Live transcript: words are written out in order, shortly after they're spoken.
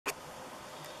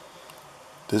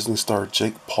Disney star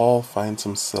Jake Paul finds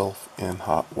himself in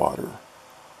hot water.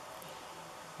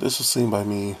 This was seen by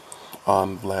me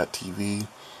on Vlad TV.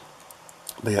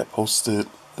 They had posted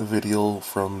a video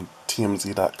from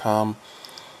TMZ.com.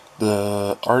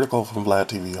 The article from Vlad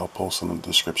TV I'll post in the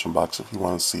description box if you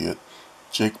want to see it.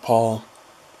 Jake Paul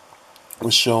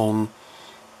was shown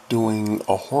doing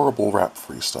a horrible rap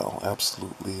freestyle.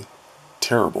 Absolutely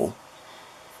terrible.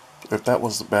 If that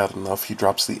wasn't bad enough, he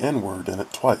drops the N-word in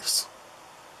it twice.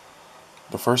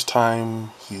 The first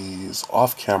time he's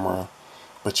off camera,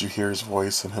 but you hear his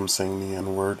voice and him saying the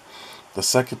N-word. The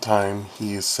second time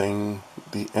he is saying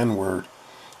the N-word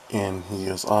and he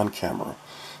is on camera.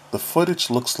 The footage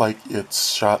looks like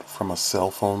it's shot from a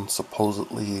cell phone.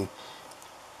 Supposedly,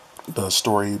 the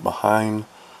story behind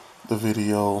the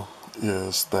video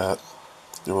is that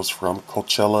it was from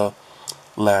Coachella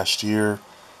last year.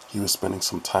 He was spending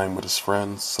some time with his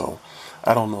friends, so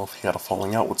I don't know if he had a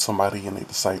falling out with somebody and they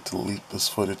decided to leak this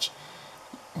footage,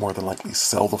 more than likely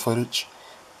sell the footage,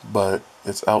 but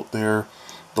it's out there.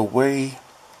 The way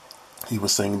he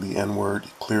was saying the N-word,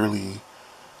 clearly,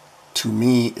 to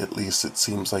me at least, it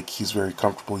seems like he's very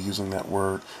comfortable using that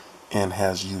word and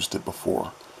has used it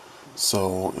before.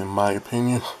 So in my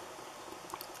opinion,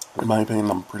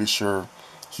 I'm pretty sure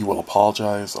he will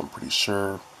apologize. I'm pretty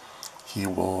sure he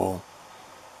will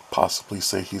possibly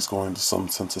say he's going to some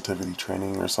sensitivity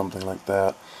training or something like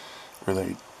that,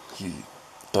 where he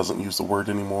doesn't use the word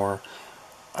anymore.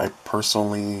 I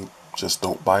personally just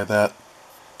don't buy that.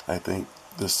 I think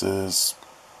this is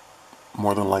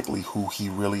more than likely who he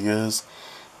really is.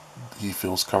 He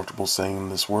feels comfortable saying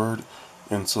this word,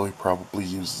 and so he probably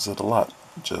uses it a lot,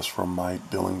 just from my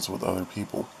dealings with other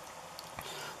people.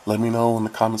 Let me know in the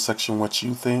comment section what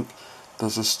you think.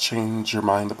 Does this change your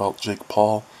mind about Jake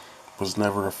Paul? Was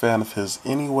never a fan of his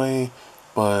anyway,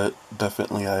 but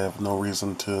definitely I have no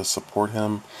reason to support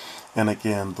him. And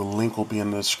again, the link will be in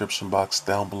the description box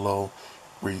down below,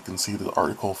 where you can see the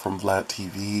article from Vlad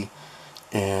TV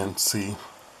and see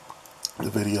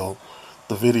the video.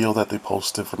 The video that they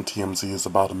posted from TMZ is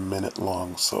about a minute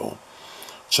long, so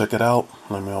check it out.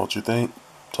 Let me know what you think.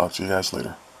 Talk to you guys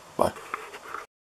later. Bye.